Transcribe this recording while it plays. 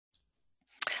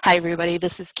Hi, everybody.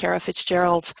 This is Kara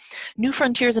Fitzgerald. New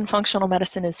Frontiers in Functional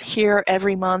Medicine is here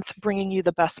every month, bringing you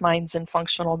the best minds in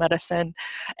functional medicine.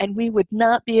 And we would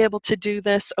not be able to do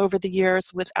this over the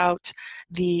years without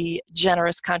the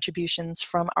generous contributions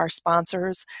from our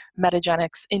sponsors,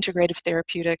 Metagenics, Integrative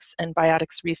Therapeutics, and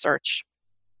Biotics Research.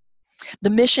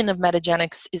 The mission of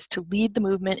Metagenics is to lead the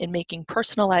movement in making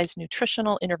personalized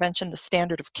nutritional intervention the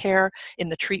standard of care in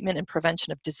the treatment and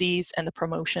prevention of disease and the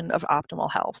promotion of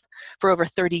optimal health. For over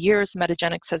 30 years,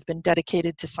 Metagenics has been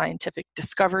dedicated to scientific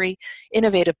discovery,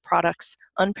 innovative products,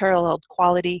 unparalleled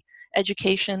quality,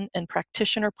 education, and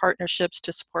practitioner partnerships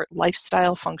to support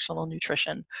lifestyle functional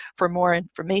nutrition. For more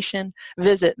information,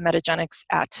 visit Metagenics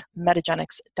at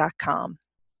metagenics.com.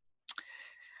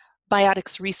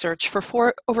 Biotics Research.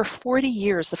 For over 40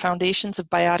 years, the foundations of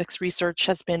Biotics Research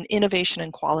has been innovation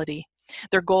and quality.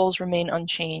 Their goals remain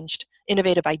unchanged: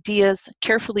 innovative ideas,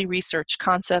 carefully researched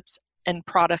concepts, and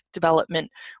product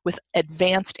development with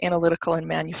advanced analytical and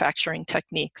manufacturing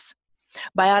techniques.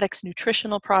 Biotics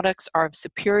nutritional products are of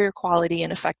superior quality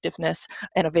and effectiveness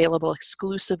and available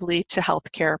exclusively to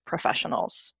healthcare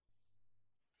professionals.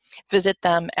 Visit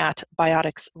them at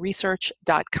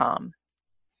bioticsresearch.com.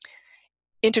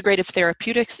 Integrative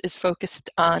Therapeutics is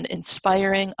focused on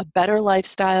inspiring a better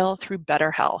lifestyle through better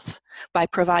health. By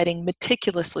providing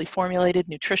meticulously formulated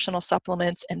nutritional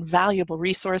supplements and valuable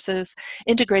resources,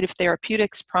 Integrative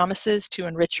Therapeutics promises to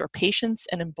enrich your patients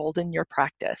and embolden your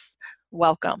practice.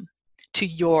 Welcome to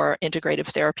your Integrative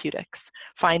Therapeutics.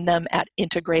 Find them at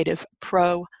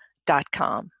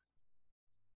integrativepro.com.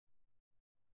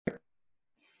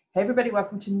 Hey everybody,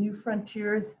 welcome to New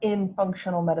Frontiers in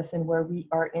Functional Medicine, where we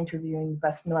are interviewing the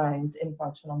best minds in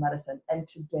functional medicine. And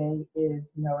today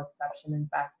is no exception. In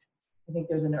fact, I think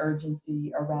there's an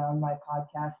urgency around my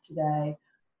podcast today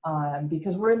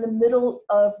because we're in the middle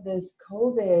of this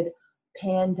COVID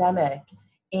pandemic.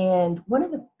 And one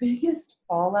of the biggest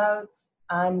fallouts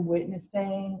I'm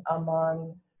witnessing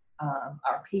among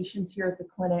our patients here at the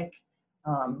clinic,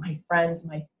 my friends,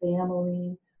 my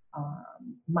family,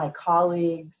 my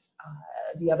colleagues,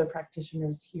 the other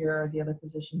practitioners here, the other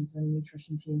physicians and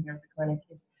nutrition team here at the clinic,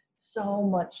 is so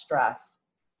much stress.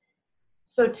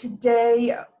 So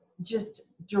today, just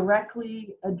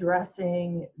directly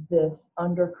addressing this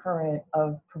undercurrent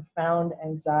of profound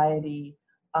anxiety,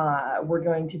 we're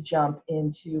going to jump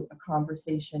into a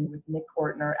conversation with Nick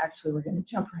Ortner. Actually, we're going to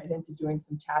jump right into doing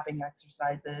some tapping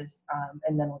exercises,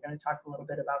 and then we're going to talk a little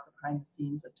bit about the behind the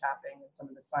scenes of tapping and some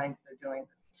of the science they're doing.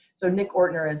 So Nick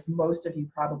Ortner, as most of you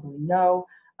probably know,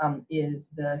 is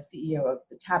the CEO of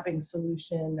the Tapping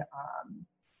Solution.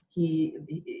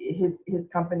 His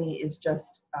company is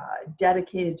just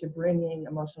dedicated to bringing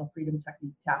emotional freedom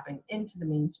technique tapping into the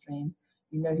mainstream.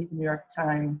 You know, he's a New York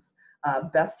Times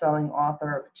best-selling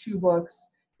author of 2 books,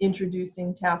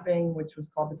 Introducing Tapping, which was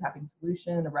called The Tapping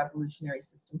Solution, a revolutionary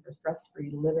system for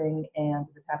stress-free living, and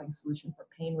The Tapping Solution for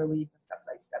Pain Relief, a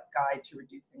step-by-step guide to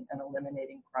reducing and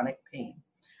eliminating chronic pain.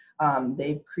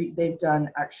 They've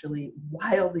done actually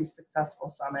wildly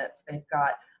successful summits. They've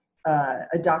got a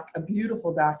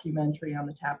beautiful documentary on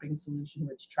the Tapping Solution,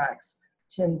 which tracks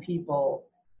 10 people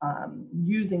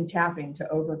using tapping to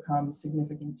overcome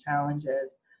significant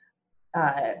challenges.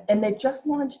 And they've just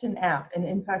launched an app. And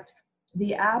in fact,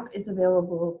 the app is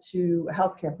available to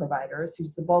healthcare providers,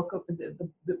 who's the bulk of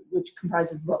which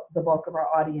comprises the bulk of our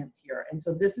audience here. And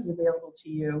so this is available to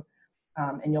you.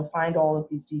 And you'll find all of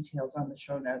these details on the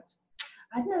show notes.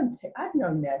 I've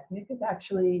known Nick. Nick is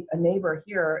actually a neighbor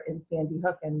here in Sandy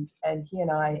Hook, and he and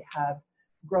I have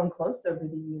grown close over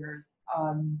the years.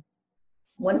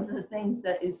 One of the things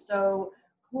that is so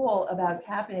cool about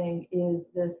tapping is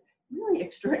this really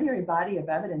extraordinary body of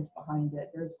evidence behind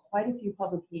it. There's quite a few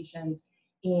publications,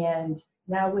 and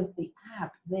now with the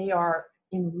app, they are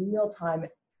in real time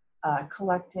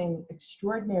collecting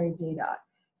extraordinary data.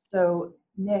 So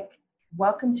Nick,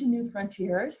 welcome to New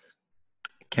Frontiers.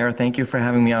 Kara, thank you for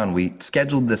having me on. We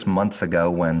scheduled this months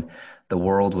ago when the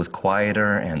world was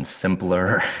quieter and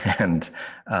simpler and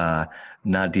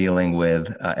not dealing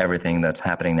with everything that's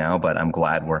happening now, but I'm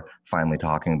glad we're finally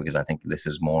talking because I think this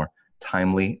is more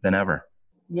timely than ever.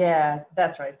 Yeah,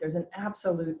 that's right. There's an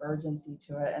absolute urgency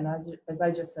to it. And as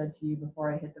I just said to you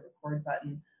before I hit the record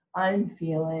button, I'm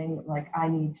feeling like I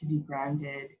need to be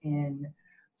grounded in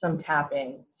some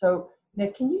tapping. So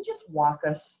Nick, can you just walk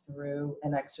us through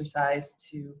an exercise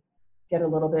to get a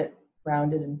little bit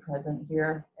grounded and present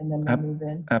here, and then we'll move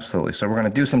in? Absolutely. So we're going to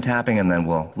do some tapping, and then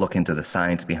we'll look into the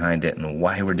science behind it and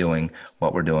why we're doing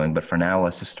what we're doing. But for now,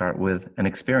 let's just start with an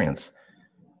experience.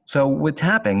 So with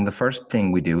tapping, the first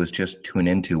thing we do is just tune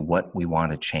into what we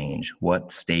want to change, what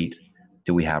state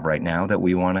do we have right now that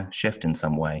we want to shift in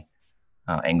some way?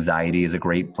 Anxiety is a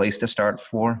great place to start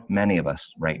for many of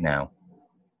us right now.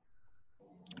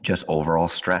 Just overall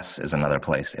stress is another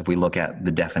place. If we look at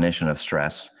the definition of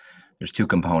stress, there's two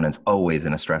components always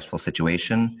in a stressful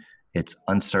situation. It's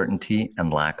uncertainty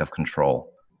and lack of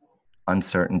control.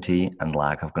 Uncertainty and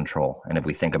lack of control. And if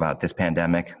we think about this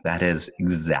pandemic, that is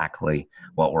exactly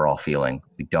what we're all feeling.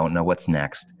 We don't know what's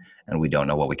next, and we don't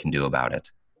know what we can do about it.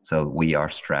 So we are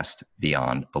stressed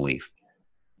beyond belief.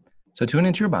 So tune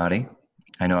into your body.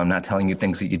 I know I'm not telling you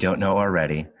things that you don't know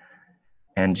already.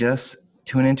 And just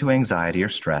tune into anxiety or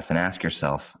stress and ask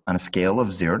yourself, on a scale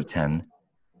of 0 to 10,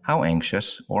 how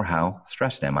anxious or how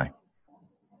stressed am I?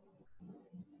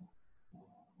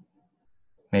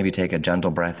 Maybe take a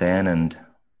gentle breath in and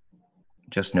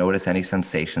just notice any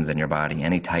sensations in your body,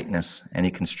 any tightness, any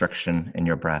constriction in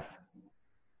your breath,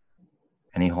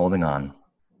 any holding on.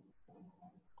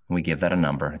 We give that a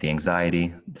number, the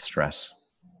anxiety, the stress.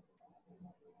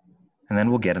 And then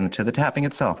we'll get into the tapping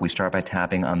itself. We start by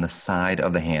tapping on the side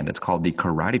of the hand. It's called the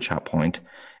karate chop point,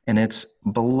 and it's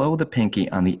below the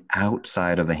pinky on the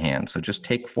outside of the hand. So just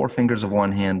take 4 fingers of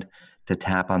one hand to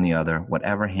tap on the other,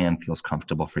 whatever hand feels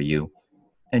comfortable for you.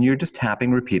 And you're just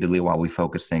tapping repeatedly while we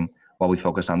focus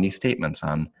on these statements,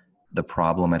 on the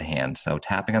problem at hand. So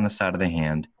tapping on the side of the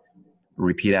hand,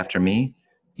 repeat after me,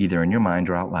 either in your mind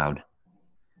or out loud.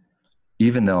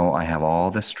 Even though I have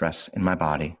all this stress in my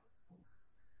body,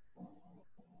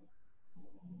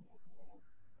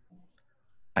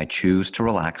 I choose to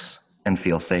relax and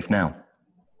feel safe now.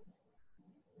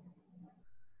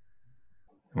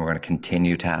 We're going to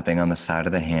continue tapping on the side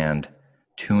of the hand,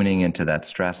 tuning into that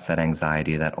stress, that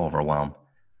anxiety, that overwhelm.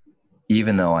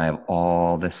 Even though I have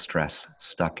all this stress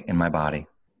stuck in my body,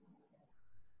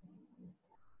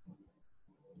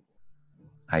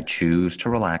 I choose to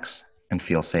relax and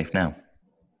feel safe now.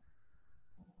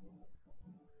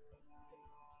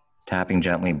 Tapping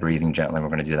gently, breathing gently. We're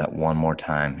going to do that one more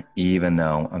time, even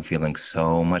though I'm feeling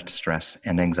so much stress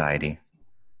and anxiety.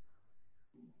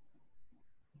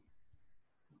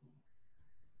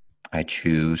 I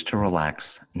choose to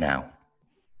relax now.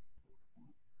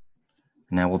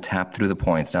 Now we'll tap through the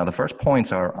points. Now the first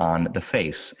points are on the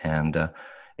face. And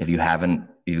if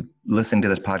you listened to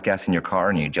this podcast in your car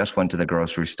and you just went to the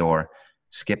grocery store,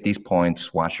 skip these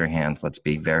points, wash your hands. Let's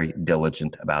be very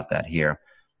diligent about that here.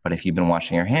 But if you've been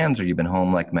washing your hands or you've been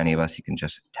home like many of us, you can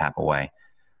just tap away.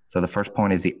 So the first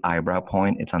point is the eyebrow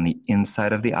point. It's on the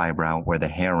inside of the eyebrow where the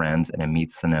hair ends and it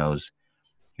meets the nose.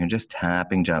 You're just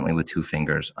tapping gently with 2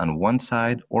 fingers on one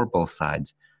side or both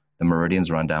sides. The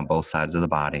meridians run down both sides of the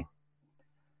body.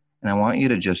 And I want you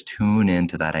to just tune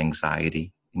into that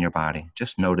anxiety in your body.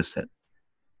 Just notice it.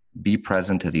 Be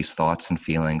present to these thoughts and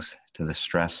feelings, to the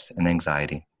stress and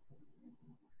anxiety.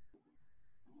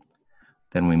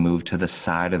 Then we move to the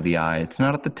side of the eye. It's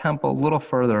not at the temple, a little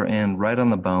further in, right on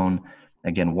the bone.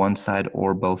 Again, one side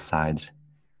or both sides.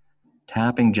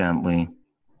 Tapping gently,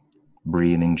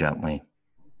 breathing gently.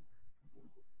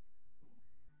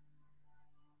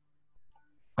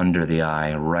 Under the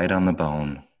eye, right on the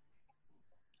bone.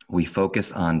 We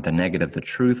focus on the negative, the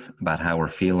truth about how we're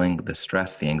feeling, the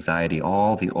stress, the anxiety,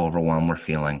 all the overwhelm we're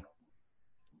feeling.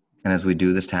 And as we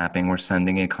do this tapping, we're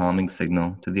sending a calming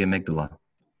signal to the amygdala,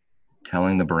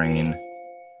 telling the brain,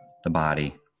 the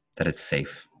body, that it's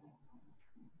safe.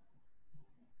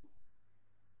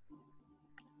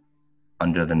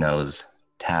 Under the nose,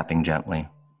 tapping gently,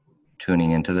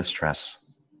 tuning into the stress.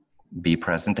 Be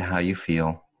present to how you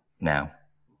feel now.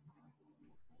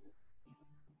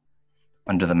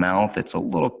 Under the mouth, it's a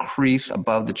little crease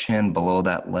above the chin, below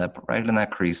that lip, right in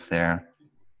that crease there.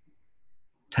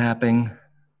 Tapping,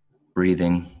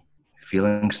 breathing,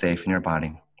 feeling safe in your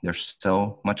body. There's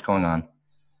so much going on.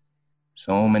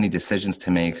 So many decisions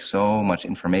to make, so much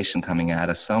information coming at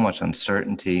us, so much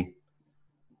uncertainty.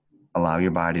 Allow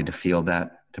your body to feel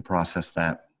that, to process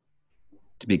that,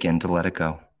 to begin to let it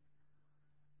go.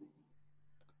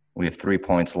 We have 3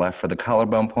 points left for the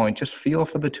collarbone point. Just feel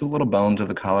for the 2 little bones of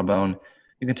the collarbone.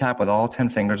 You can tap with all 10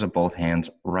 fingers of both hands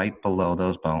right below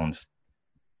those bones,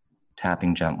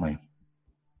 tapping gently,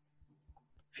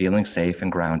 feeling safe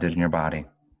and grounded in your body.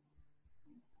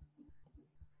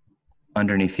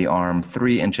 Underneath the arm,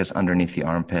 3 inches underneath the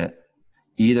armpit,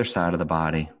 either side of the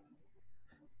body.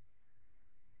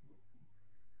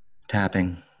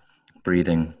 Tapping,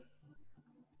 breathing,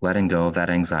 letting go of that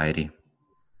anxiety,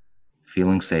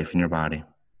 feeling safe in your body.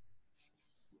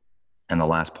 And the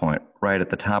last point, right at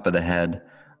the top of the head,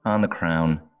 on the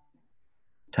crown,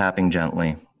 tapping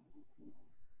gently,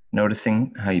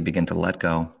 noticing how you begin to let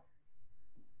go,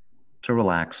 to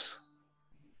relax,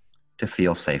 to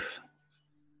feel safe.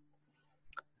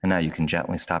 And now you can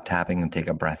gently stop tapping and take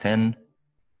a breath in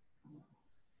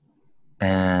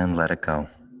and let it go.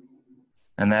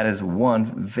 And that is one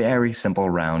very simple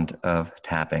round of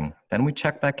tapping. Then we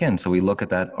check back in. So we look at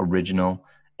that original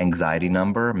anxiety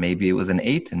number. Maybe it was an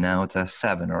 8 and now it's a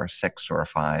 7 or a 6 or a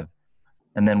 5.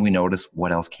 And then we notice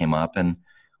what else came up and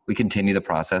we continue the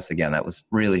process. Again, that was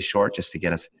really short just to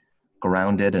get us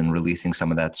grounded and releasing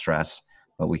some of that stress,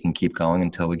 but we can keep going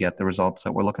until we get the results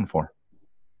that we're looking for.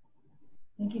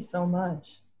 Thank you so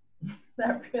much.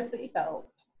 That really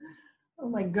helped. Oh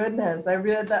my goodness. I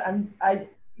read that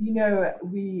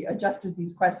we adjusted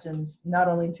these questions not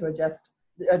only to address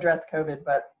COVID,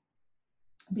 but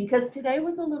because today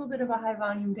was a little bit of a high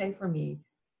volume day for me.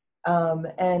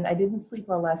 And I didn't sleep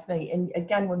well last night. And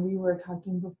again, when we were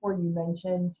talking before, you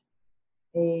mentioned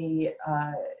a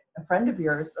friend of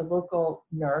yours, a local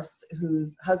nurse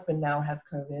whose husband now has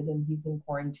COVID and he's in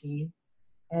quarantine.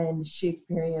 And she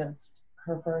experienced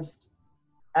her first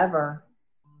ever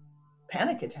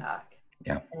panic attack.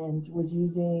 Yeah. And was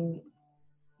using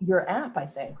your app, I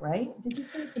think, right? Did you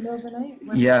say at the middle of the night?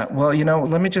 Yeah. Well,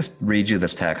 let me just read you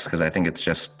this text because I think it's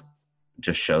just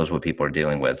shows what people are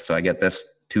dealing with. So I get this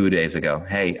 2 days ago.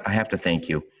 Hey, I have to thank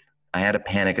you. I had a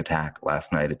panic attack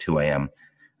last night at 2 a.m.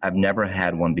 I've never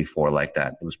had one before like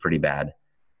that. It was pretty bad.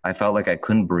 I felt like I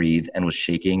couldn't breathe and was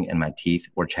shaking and my teeth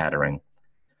were chattering.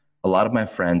 A lot of my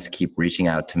friends keep reaching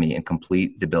out to me in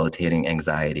complete debilitating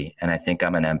anxiety, and I think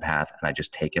I'm an empath and I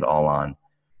just take it all on.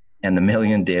 And the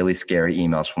million daily scary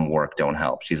emails from work don't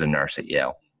help. She's a nurse at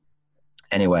Yale.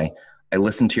 Anyway, I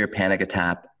listened to your panic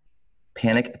attack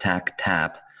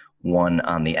tap one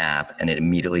on the app, and it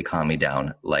immediately calmed me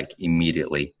down, like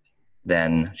immediately.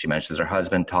 Then she mentions her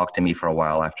husband talked to me for a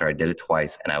while after I did it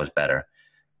twice, and I was better.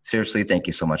 Seriously, thank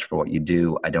you so much for what you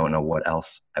do. I don't know what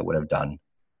else I would have done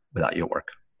without your work.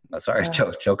 Sorry,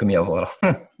 choking me up a little.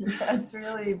 That's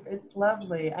it's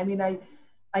lovely. I mean,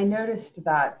 I noticed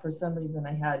that for some reason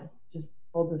I had, just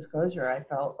full disclosure, I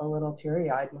felt a little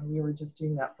teary-eyed when we were just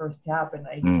doing that first tap.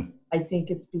 And I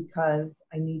think it's because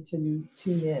I need to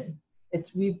tune in.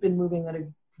 We've been moving at a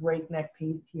breakneck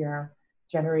pace here,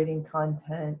 generating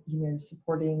content,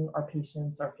 supporting our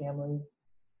patients, our families,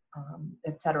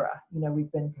 et cetera.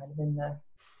 We've been kind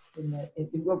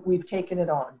of we've taken it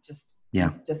on, just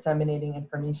disseminating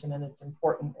information, and it's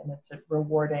important and it's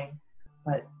rewarding.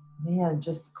 But man,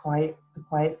 just the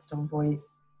quiet, still voice,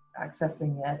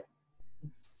 accessing it.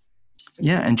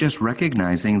 And just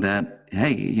recognizing that,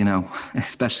 hey,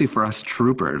 especially for us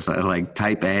troopers, like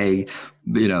type A,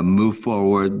 move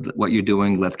forward, what you're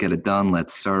doing, let's get it done,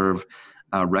 let's serve.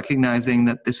 Recognizing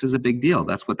that this is a big deal.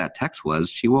 That's what that text was.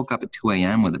 She woke up at 2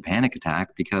 a.m. with a panic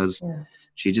attack because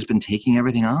she'd just been taking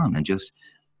everything on and just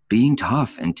being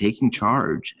tough and taking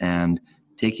charge and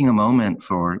taking a moment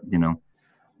for,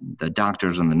 the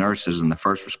doctors and the nurses and the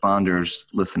first responders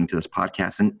listening to this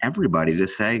podcast and everybody to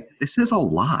say, this is a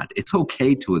lot. It's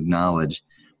okay to acknowledge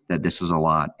that this is a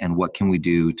lot. And what can we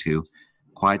do to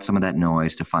quiet some of that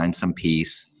noise, to find some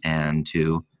peace, and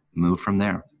to move from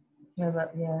there?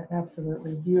 Yeah,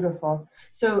 absolutely. Beautiful.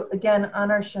 So again,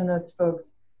 on our show notes,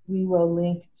 folks, we will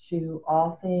link to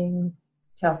all things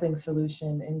Tailthing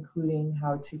Solution, including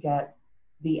how to get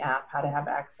the app, how to have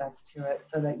access to it,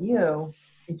 so that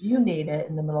if you need it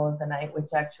in the middle of the night, which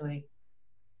actually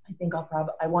I think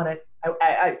I want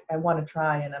to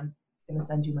try, and I'm going to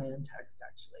send you my own text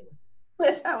actually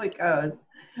with how it goes.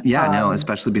 Yeah, no,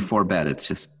 especially before bed. It's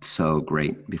just so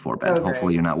great before bed.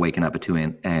 Hopefully you're not waking up at 2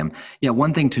 a.m. Yeah,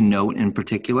 one thing to note in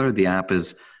particular, the app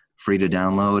is free to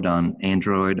download on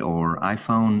Android or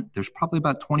iPhone. There's probably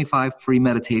about 25 free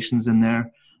meditations in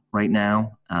there right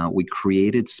now. We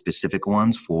created specific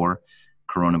ones for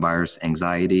coronavirus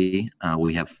anxiety.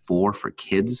 We have 4 for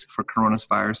kids for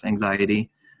coronavirus anxiety.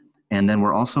 And then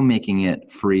we're also making it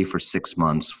free for 6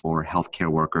 months for healthcare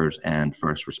workers and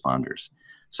first responders.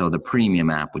 So the premium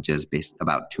app, which is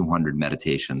about 200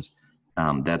 meditations,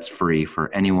 that's free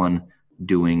for anyone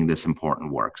doing this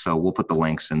important work. So we'll put the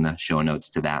links in the show notes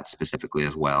to that specifically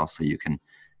as well, so you can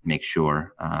make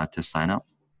sure to sign up.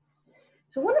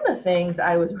 So one of the things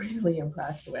I was really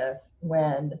impressed with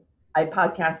when I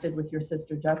podcasted with your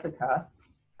sister, Jessica,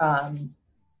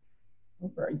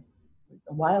 over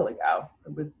a while ago,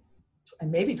 it was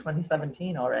maybe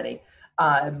 2017 already.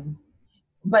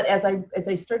 But as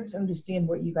I started to understand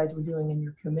what you guys were doing and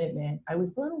your commitment, I was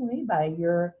blown away by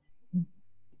your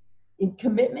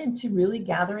commitment to really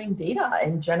gathering data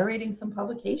and generating some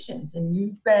publications. And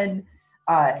you've been,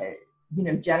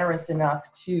 generous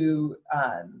enough to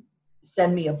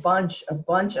send me a bunch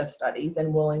of studies,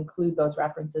 and we'll include those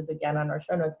references again on our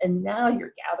show notes. And now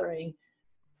you're gathering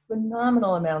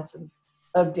phenomenal amounts of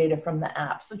of data from the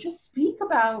app. So just speak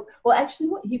about, well, actually,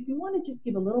 if you want to just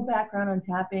give a little background on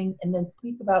tapping and then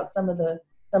speak about some of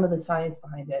the science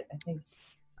behind it, I think.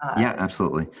 Yeah,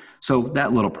 absolutely. So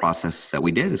that little process that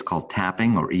we did is called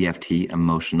tapping, or EFT,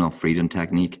 Emotional Freedom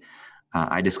Technique.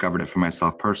 I discovered it for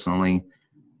myself personally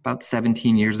about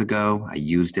 17 years ago. I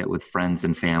used it with friends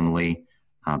and family.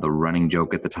 The running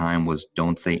joke at the time was,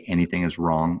 don't say anything is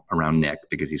wrong around Nick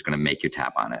because he's going to make you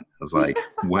tap on it. I was like,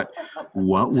 what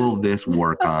will this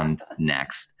work on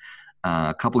next?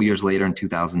 A couple years later, in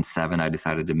 2007, I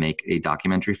decided to make a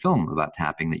documentary film about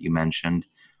tapping that you mentioned.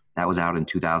 That was out in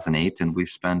 2008, and we've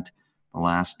spent the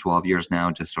last 12 years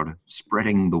now just sort of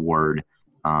spreading the word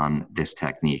on this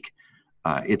technique.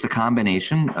 It's a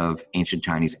combination of ancient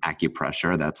Chinese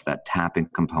acupressure, that's that tapping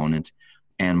component,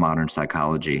 and modern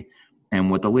psychology. And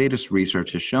what the latest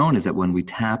research has shown is that when we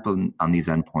tap on these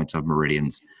endpoints of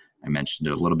meridians, I mentioned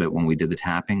it a little bit when we did the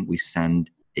tapping, we send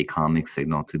a calming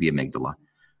signal to the amygdala.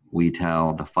 We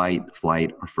tell the fight,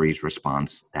 flight, or freeze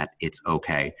response that it's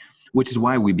okay, which is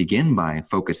why we begin by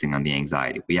focusing on the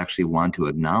anxiety. We actually want to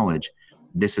acknowledge,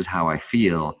 this is how I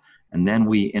feel, and then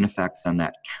we, in effect, send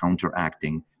that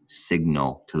counteracting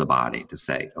signal to the body to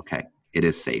say, okay, it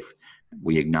is safe.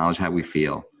 We acknowledge how we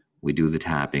feel, we do the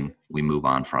tapping, we move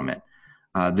on from it.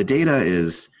 The data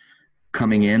is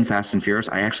coming in fast and furious.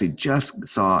 I actually just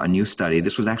saw a new study.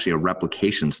 This was actually a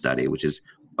replication study, which is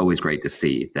always great to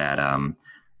see that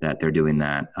that they're doing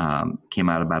that. Came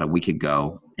out about a week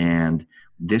ago, and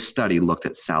this study looked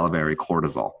at salivary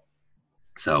cortisol.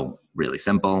 So really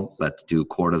simple. Let's do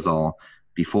cortisol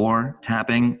before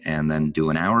tapping, and then do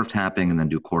an hour of tapping, and then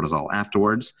do cortisol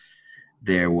afterwards.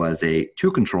 There was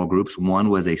two control groups. One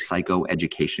was a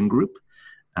psychoeducation group.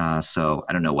 So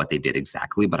I don't know what they did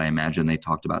exactly, but I imagine they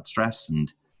talked about stress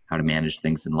and how to manage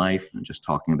things in life and just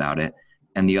talking about it.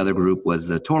 And the other group was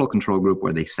the total control group,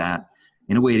 where they sat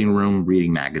in a waiting room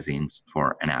reading magazines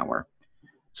for an hour.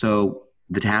 So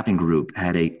the tapping group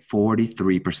had a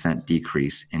 43%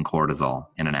 decrease in cortisol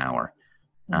in an hour.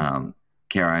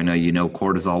 Kara, I know you know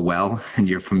cortisol well and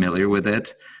you're familiar with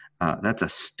it. That's a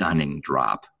stunning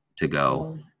drop to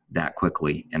go that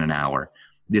quickly in an hour.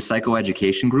 The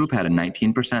psychoeducation group had a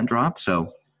 19% drop.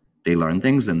 So they learned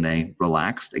things and they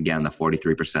relaxed. Again, the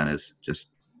 43% is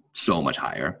just so much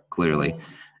higher, clearly.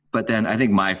 But then I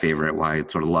think my favorite, why I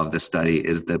sort of love this study,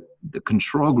 is the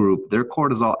control group, their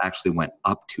cortisol actually went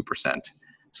up 2%.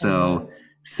 So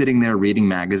sitting there reading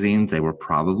magazines, they were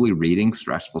probably reading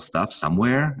stressful stuff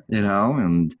somewhere,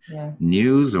 and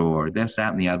news or this,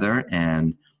 that, and the other,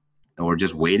 or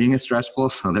just waiting is stressful.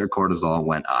 So their cortisol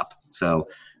went up. So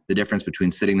the difference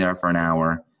between sitting there for an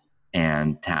hour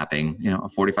and tapping, a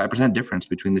 45% difference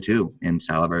between the two in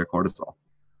salivary cortisol.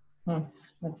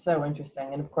 That's so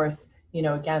interesting. And of course,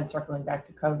 again, circling back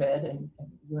to COVID, and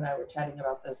you and I were chatting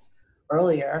about this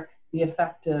earlier, the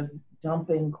effect of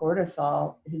dumping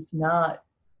cortisol is not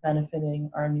benefiting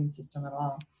our immune system at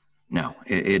all. No,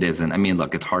 it isn't. I mean,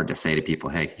 look, it's hard to say to people,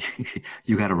 hey,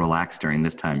 you got to relax during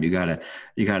this time. You got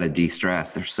to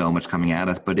de-stress. There's so much coming at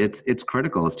us, but it's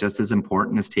critical. It's just as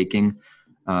important as taking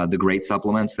the great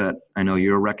supplements that I know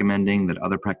you're recommending, that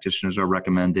other practitioners are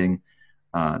recommending.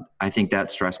 I think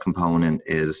that stress component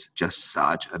is just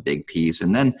such a big piece.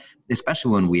 And then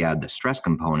especially when we add the stress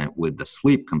component with the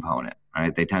sleep component,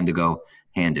 right? They tend to go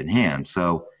hand in hand.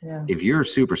 So if you're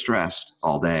super stressed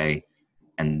all day,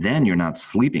 and then you're not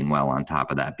sleeping well on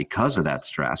top of that because of that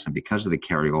stress and because of the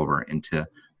carryover into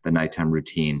the nighttime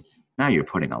routine, now you're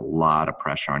putting a lot of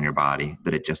pressure on your body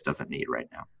that it just doesn't need right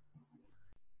now.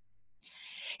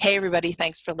 Hey everybody,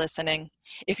 thanks for listening.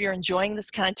 If you're enjoying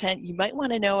this content, you might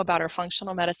want to know about our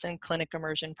functional medicine clinic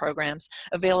immersion programs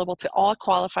available to all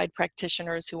qualified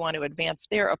practitioners who want to advance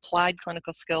their applied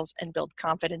clinical skills and build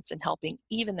confidence in helping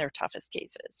even their toughest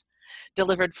cases.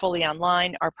 Delivered fully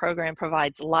online, our program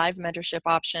provides live mentorship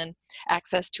option,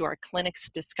 access to our clinic's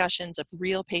discussions of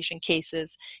real patient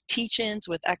cases, teach-ins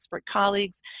with expert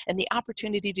colleagues, and the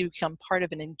opportunity to become part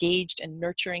of an engaged and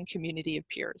nurturing community of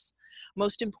peers.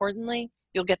 Most importantly,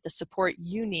 you'll get the support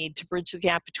you need to bridge the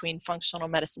gap between functional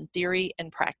medicine theory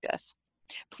and practice.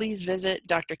 Please visit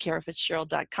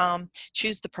drkarafitzgerald.com,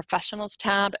 choose the Professionals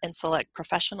tab, and select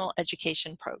Professional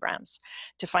Education Programs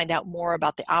to find out more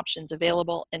about the options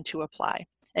available and to apply.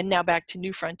 And now back to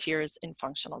New Frontiers in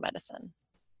Functional Medicine.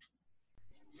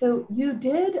 So you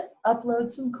did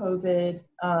upload some COVID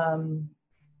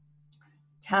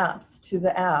taps to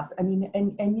the app. I mean,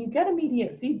 and you get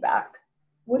immediate feedback.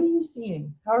 What are you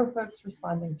seeing? How are folks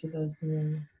responding to those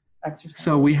new exercises?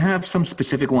 So we have some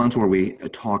specific ones where we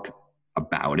talk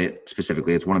about it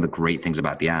specifically. It's one of the great things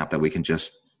about the app that we can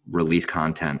just release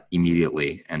content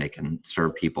immediately and it can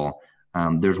serve people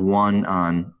There's one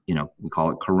on, we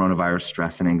call it coronavirus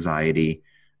stress and anxiety.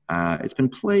 It's been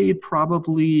played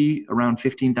probably around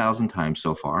 15,000 times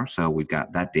so far. So we've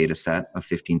got that data set of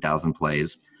 15,000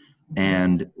 plays.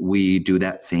 And we do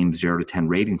that same 0 to 10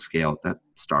 rating scale at the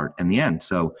start and the end.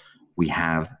 So we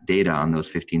have data on those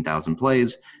 15,000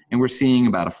 plays, and we're seeing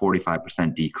about a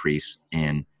 45% decrease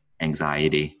in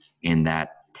anxiety in that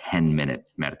 10-minute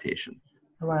meditation.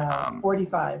 Wow,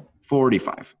 45.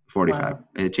 45. Wow.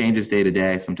 It changes day to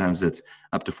day. Sometimes it's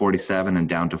up to 47 and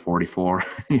down to 44.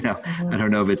 I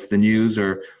don't know if it's the news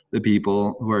or the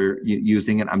people who are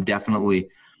using it. I'm definitely,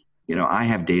 I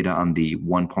have data on the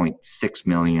 1.6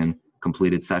 million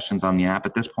completed sessions on the app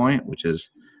at this point, which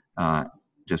is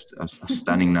just a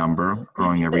stunning number,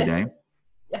 growing every day.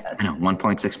 Yes. I know,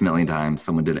 1.6 million times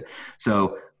someone did it.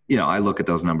 So, I look at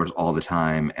those numbers all the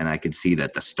time, and I could see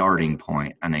that the starting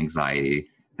point on anxiety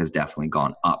has definitely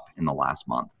gone up in the last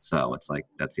month. So it's like,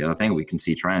 that's the other thing. We can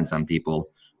see trends on people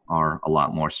are a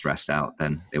lot more stressed out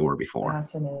than they were before.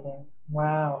 Fascinating.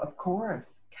 Wow. Of course.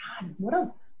 God, what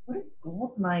a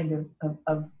gold mine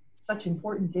of such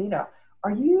important data.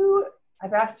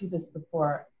 I've asked you this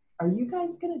before, are you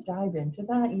guys going to dive into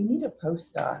that? You need a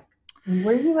postdoc.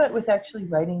 Where are you at with actually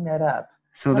writing that up?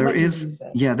 So there is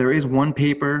one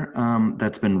paper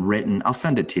that's been written. I'll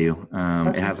send it to you.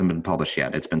 Okay. It hasn't been published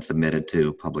yet. It's been submitted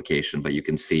to publication, but you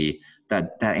can see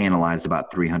that analyzed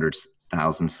about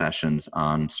 300,000 sessions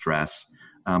on stress.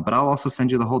 But I'll also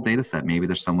send you the whole data set. Maybe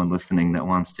there's someone listening that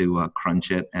wants to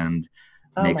crunch it and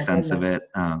make sense of it.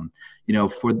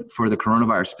 For the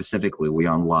coronavirus specifically, we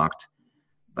unlocked,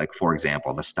 like, for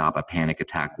example, the Stop a Panic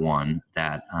Attack one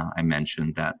that I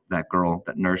mentioned that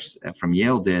nurse from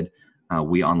Yale did.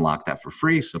 We unlocked that for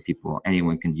free, so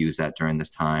anyone can use that during this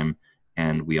time.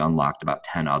 And we unlocked about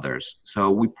 10 others. So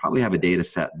we probably have a data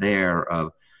set there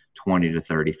of 20 to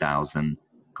 30,000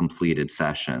 completed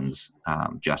sessions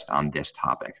just on this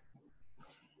topic.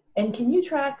 And can you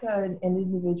track an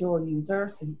individual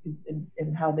user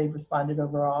and how they've responded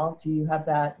overall? Do you have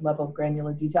that level of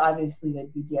granular detail? Obviously,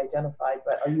 they'd be de-identified,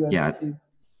 but are you able to?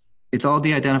 It's all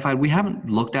de-identified. We haven't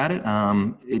looked at it.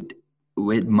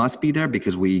 It must be there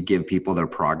because we give people their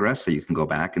progress, so you can go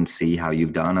back and see how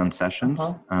you've done on sessions.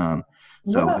 What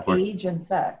about age and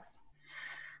sex?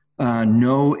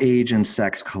 No age and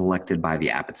sex collected by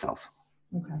the app itself.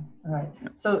 Okay, all right.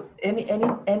 So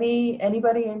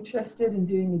anybody interested in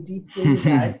doing a deep data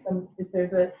dive? If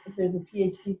there's a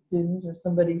PhD student or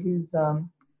somebody who's a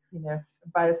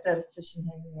biostatistician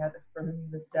hanging out for whom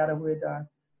this data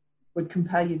would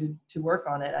compel you to work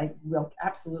on it, I will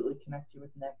absolutely connect you with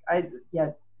Nick.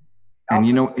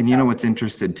 What's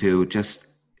interested too, just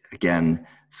again,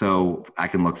 so I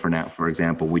can look for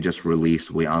example, we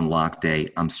unlocked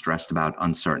I'm stressed about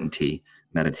uncertainty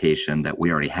meditation that we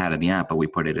already had in the app, but we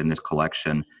put it in this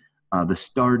collection. The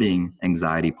starting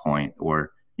anxiety point,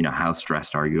 or how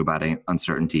stressed are you about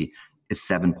uncertainty, is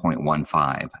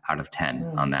 7.15 out of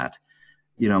 10 on that.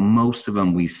 Most of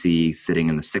them we see sitting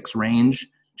in the 6 range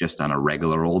just on a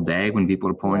regular old day when people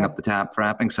are pulling up the tab for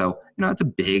apping. So, it's a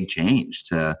big change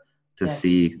to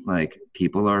see, like,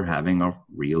 people are having a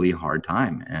really hard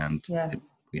time, and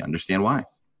we understand why.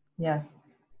 Yes.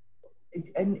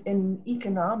 And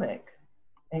economic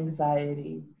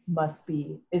anxiety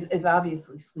is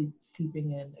obviously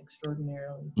seeping in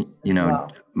extraordinarily.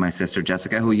 My sister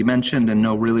Jessica, who you mentioned and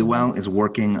know really well, is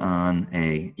working on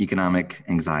a economic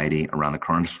anxiety around the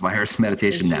coronavirus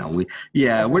meditation now.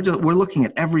 We're looking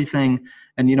at everything,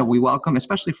 and we welcome,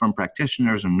 especially from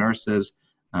practitioners and nurses,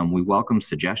 we welcome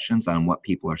suggestions on what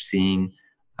people are seeing.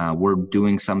 We're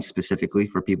doing some specifically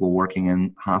for people working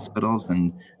in hospitals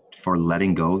and for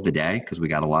letting go of the day, because we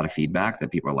got a lot of feedback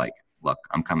that people are like, look,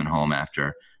 I'm coming home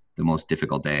after the most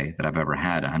difficult day that I've ever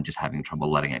had. I'm just having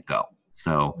trouble letting it go.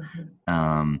 So,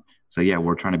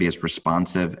 we're trying to be as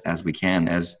responsive as we can,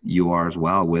 as you are as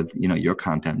well, with, your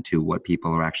content to what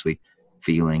people are actually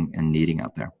feeling and needing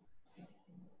out there.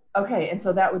 Okay. And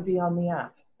so that would be on the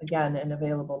app again and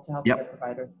available to healthcare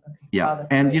providers. Okay. Yeah. Wow,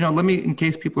 and, let me, in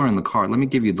case people are in the car, let me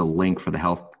give you the link for the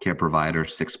healthcare provider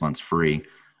 6 months free.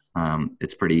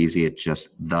 It's pretty easy. It's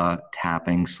just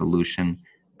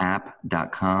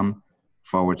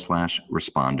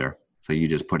thetappingsolutioniapp.com/responder. So you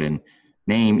just put in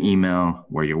name, email,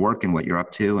 where you're working, what you're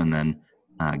up to, and then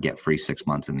get free 6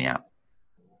 months in the app.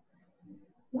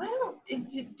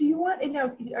 Do you want to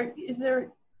know, is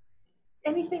there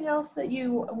anything else that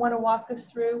you want to walk us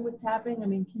through with tapping? I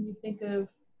mean, can you think of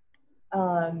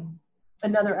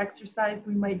another exercise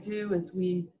we might do as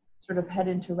we sort of head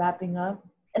into wrapping up?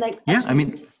 And go ahead. I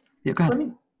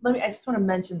just want to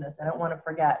mention this. I don't want to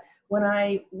forget. When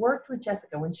I worked with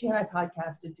Jessica, when she and I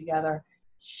podcasted together,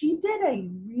 she did a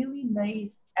really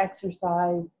nice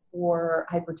exercise for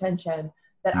hypertension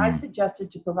that I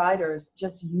suggested to providers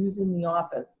just use in the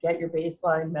office. Get your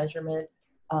baseline measurement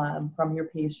from your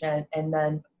patient, and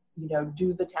then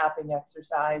do the tapping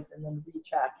exercise and then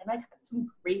recheck. And I got some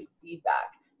great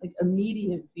feedback, like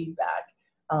immediate feedback,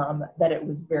 that it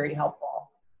was very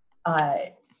helpful.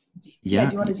 Do you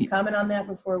want to just comment on that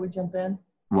before we jump in?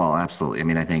 Well, absolutely. I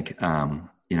mean, I think,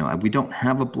 we don't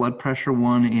have a blood pressure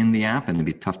one in the app, and it'd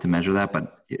be tough to measure that.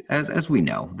 But as we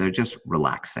know, they're just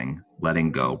relaxing,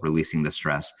 letting go, releasing the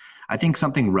stress. I think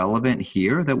something relevant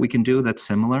here that we can do that's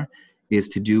similar is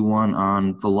to do one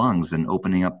on the lungs and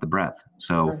opening up the breath.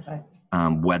 So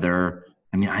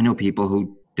I know people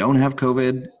who don't have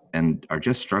COVID and are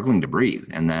just struggling to breathe.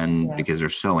 And then because they're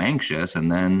so anxious,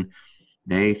 and then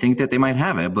they think that they might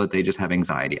have it, but they just have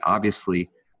anxiety. Obviously,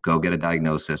 go get a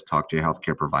diagnosis, talk to your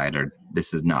healthcare provider.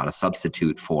 This is not a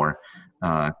substitute for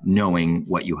knowing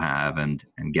what you have and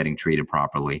getting treated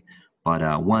properly.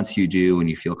 But once you do and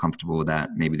you feel comfortable with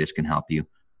that, maybe this can help you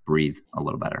breathe a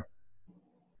little better.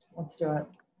 Let's do it.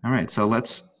 All right. So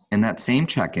in that same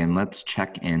check-in, let's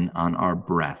check in on our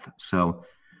breath. So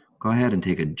go ahead and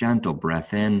take a gentle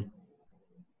breath in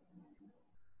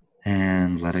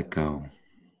and let it go.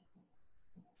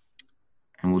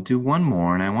 And we'll do one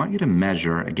more, and I want you to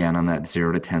measure again on that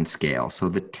 0 to 10 scale. So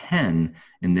the 10,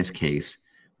 in this case,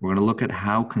 we're going to look at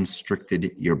how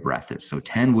constricted your breath is. So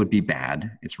 10 would be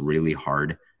bad. It's really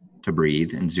hard to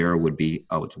breathe. And 0 would be,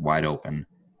 it's wide open.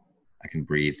 I can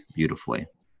breathe beautifully.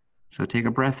 So take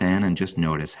a breath in and just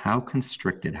notice how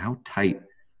constricted, how tight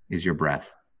is your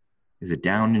breath. Is it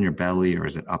down in your belly or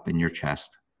is it up in your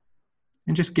chest?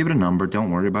 And just give it a number.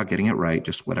 Don't worry about getting it right.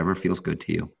 Just whatever feels good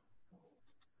to you.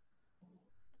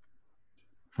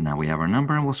 So now we have our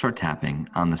number, and we'll start tapping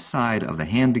on the side of the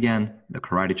hand again, the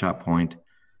karate chop point.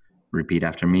 Repeat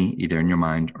after me, either in your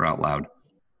mind or out loud.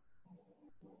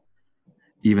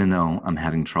 Even though I'm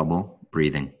having trouble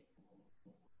breathing,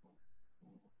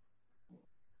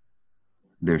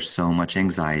 there's so much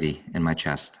anxiety in my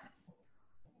chest.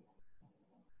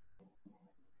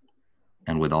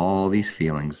 And with all these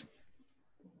feelings,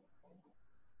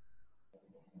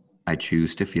 I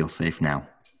choose to feel safe now.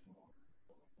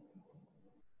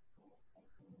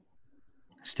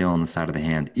 Still on the side of the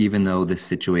hand, even though this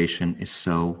situation is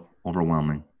so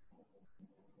overwhelming.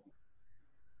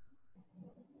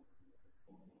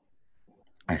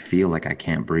 I feel like I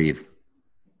can't breathe.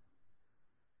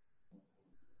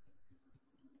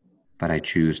 But I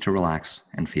choose to relax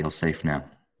and feel safe now.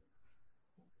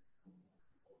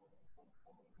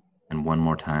 And one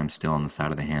more time, still on the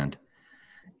side of the hand,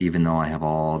 even though I have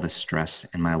all this stress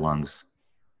in my lungs,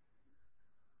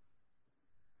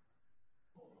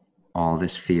 all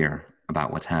this fear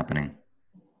about what's happening,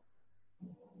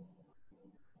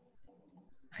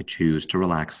 I choose to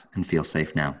relax and feel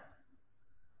safe now.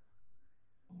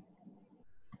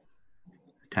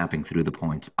 Tapping through the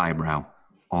points, eyebrow,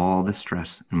 all the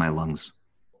stress in my lungs.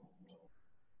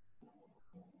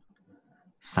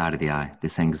 Side of the eye,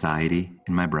 this anxiety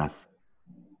in my breath.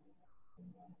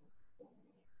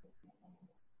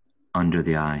 Under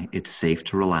the eye, it's safe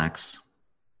to relax.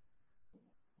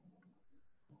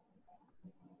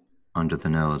 Under the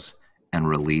nose, and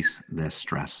release this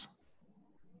stress.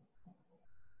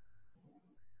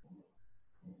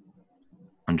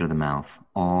 Under the mouth,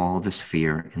 all this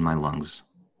fear in my lungs.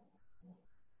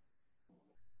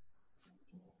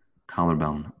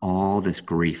 Collarbone, all this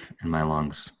grief in my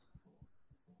lungs.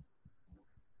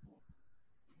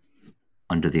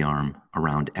 Under the arm,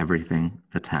 around everything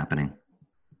that's happening.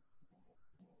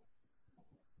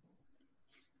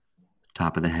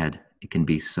 Top of the head, it can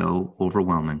be so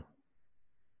overwhelming.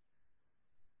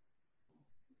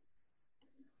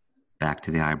 Back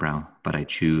to the eyebrow, but I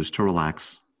choose to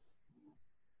relax.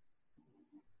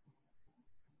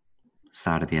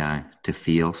 Side of the eye, to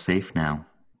feel safe now.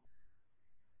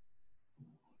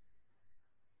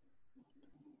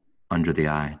 Under the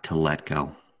eye, to let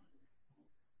go.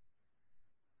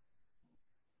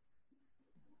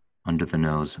 Under the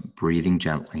nose, breathing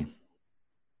gently.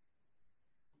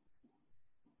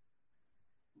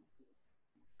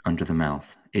 Under the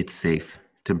mouth, it's safe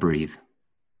to breathe.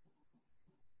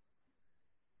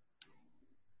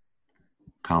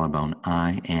 Collarbone,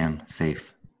 I am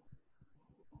safe.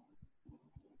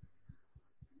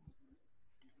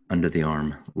 Under the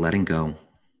arm, letting go.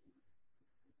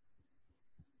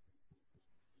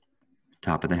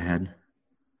 Top of the head,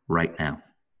 right now.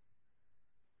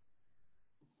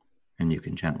 And you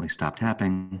can gently stop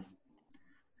tapping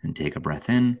and take a breath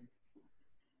in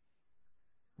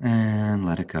and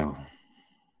let it go.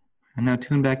 And now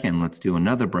tune back in. Let's do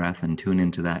another breath and tune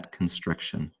into that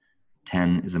constriction.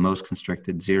 10 is the most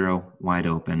constricted, 0, wide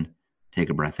open. Take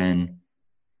a breath in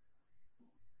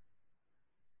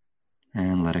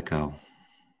and let it go.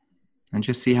 And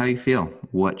just see how you feel.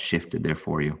 What shifted there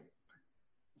for you?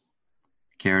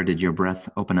 Kara, did your breath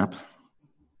open up?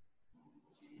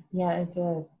 Yeah, it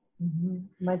did.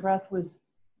 My breath was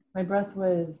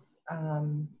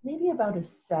maybe about a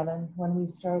 7 when we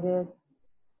started.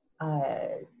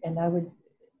 And I would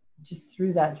just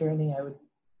through that journey,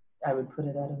 I would put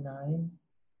it at a 9.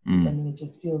 I mean, it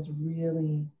just feels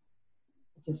really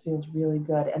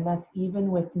good. And that's even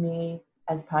with me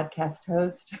as podcast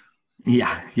host.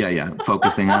 Yeah.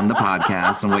 Focusing on the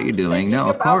podcast and what you're doing. No,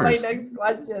 of course. My next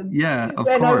question. Yeah, of course.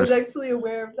 And I was actually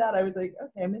aware of that. I was like,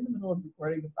 okay, I'm in the middle of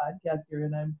recording a podcast here,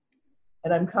 and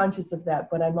I'm conscious of that,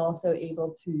 but I'm also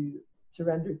able to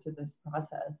surrender to this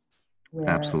process where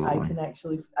Absolutely. I can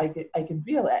actually, I can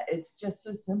feel it. It's just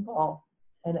so simple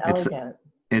and elegant.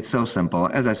 It's so simple.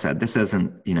 As I said, this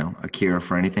isn't, a cure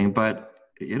for anything, but,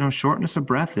 shortness of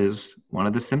breath is one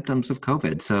of the symptoms of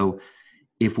COVID. So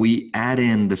if we add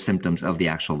in the symptoms of the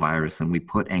actual virus and we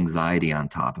put anxiety on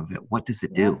top of it, what does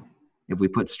it do? If we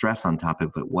put stress on top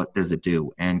of it, what does it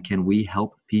do? And can we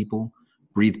help people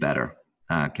breathe better?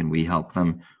 Can we help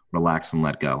them relax and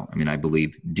let go? I mean, I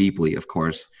believe deeply, of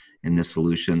course, in this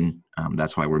solution.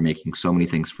 That's why we're making so many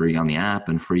things free on the app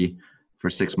and free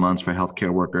for 6 months for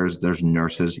healthcare workers. There's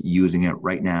nurses using it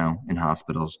right now in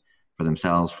hospitals for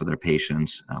themselves, for their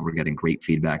patients. We're getting great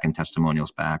feedback and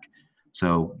testimonials back.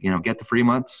 So, get the free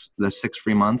months, the 6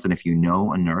 free months. And if you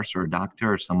know a nurse or a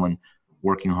doctor or someone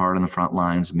working hard on the front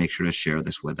lines, make sure to share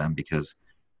this with them because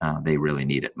they really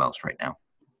need it most right now.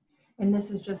 And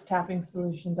this is just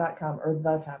tappingsolution.com or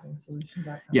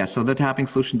thetappingsolution.com. Yeah, so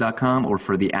thetappingsolution.com, or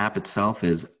for the app itself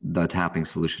is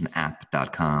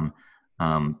thetappingsolutionapp.com.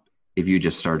 If you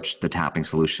just search the Tapping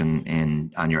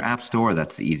Solution on your app store,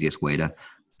 that's the easiest way to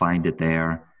find it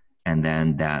there. And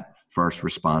then that first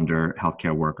responder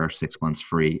healthcare worker 6 months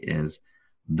free is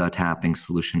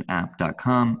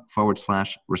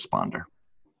thetappingsolutionapp.com/responder.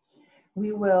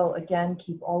 We will again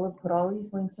put all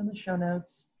these links in the show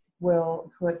notes.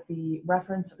 We'll put the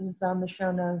references on the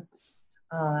show notes.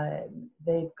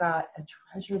 They've got a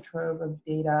treasure trove of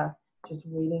data just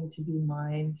waiting to be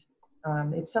mined.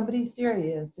 If somebody's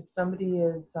serious, if somebody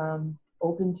is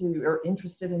open to or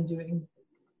interested in doing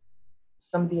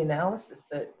some of the analysis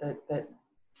that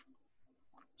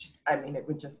it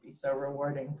would just be so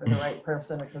rewarding for the right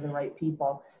person or for the right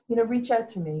people. Reach out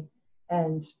to me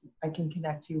and I can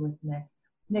connect you with Nick.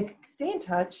 Nick, stay in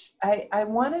touch. I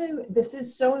want to, this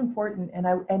is so important,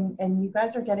 and you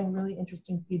guys are getting really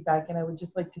interesting feedback, and I would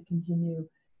just like to continue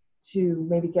to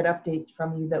maybe get updates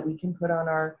from you that we can put on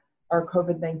our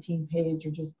COVID-19 page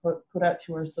or just put out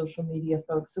to our social media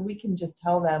folks so we can just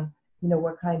tell them,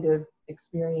 what kind of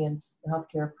experience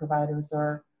healthcare providers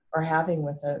are having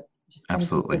with it. Just kind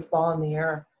Absolutely. of keep this ball in the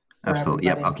air. Absolutely.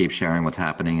 Everybody. Yep. I'll keep sharing what's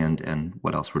happening and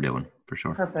what else we're doing for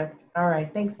sure. Perfect. All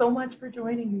right. Thanks so much for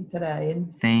joining me today.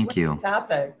 And thank you.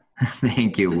 Topics.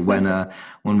 Thank you. When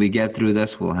we get through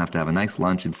this, we'll have to have a nice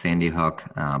lunch in Sandy Hook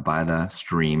by the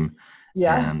stream.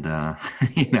 Yeah. And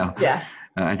Yeah.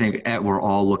 I think we're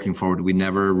all looking forward. We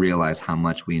never realize how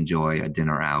much we enjoy a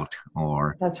dinner out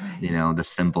or, That's right. The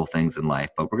simple things in life,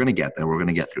 but we're going to get there. We're going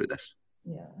to get through this.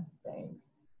 Yeah. Thanks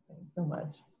so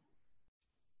much.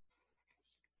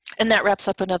 And that wraps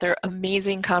up another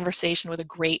amazing conversation with a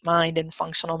great mind in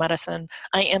functional medicine.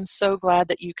 I am so glad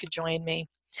that you could join me.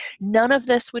 None of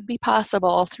this would be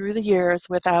possible through the years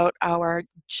without our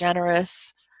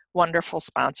generous, wonderful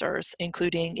sponsors,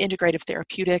 including Integrative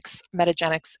Therapeutics,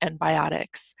 Metagenics, and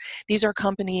Biotics. These are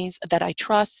companies that I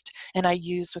trust and I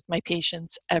use with my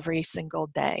patients every single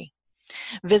day.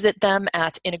 Visit them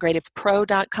at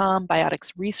integrativepro.com,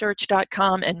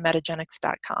 bioticsresearch.com, and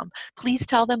metagenics.com. Please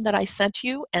tell them that I sent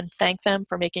you and thank them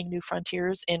for making New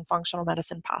Frontiers in Functional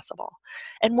Medicine possible.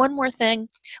 And one more thing,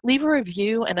 leave a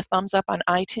review and a thumbs up on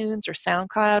iTunes or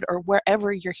SoundCloud or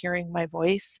wherever you're hearing my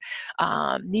voice.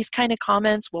 These kind of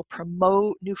comments will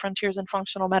promote New Frontiers in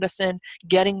Functional Medicine,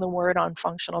 getting the word on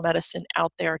functional medicine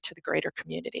out there to the greater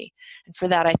community. And for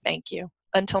that, I thank you.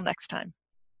 Until next time.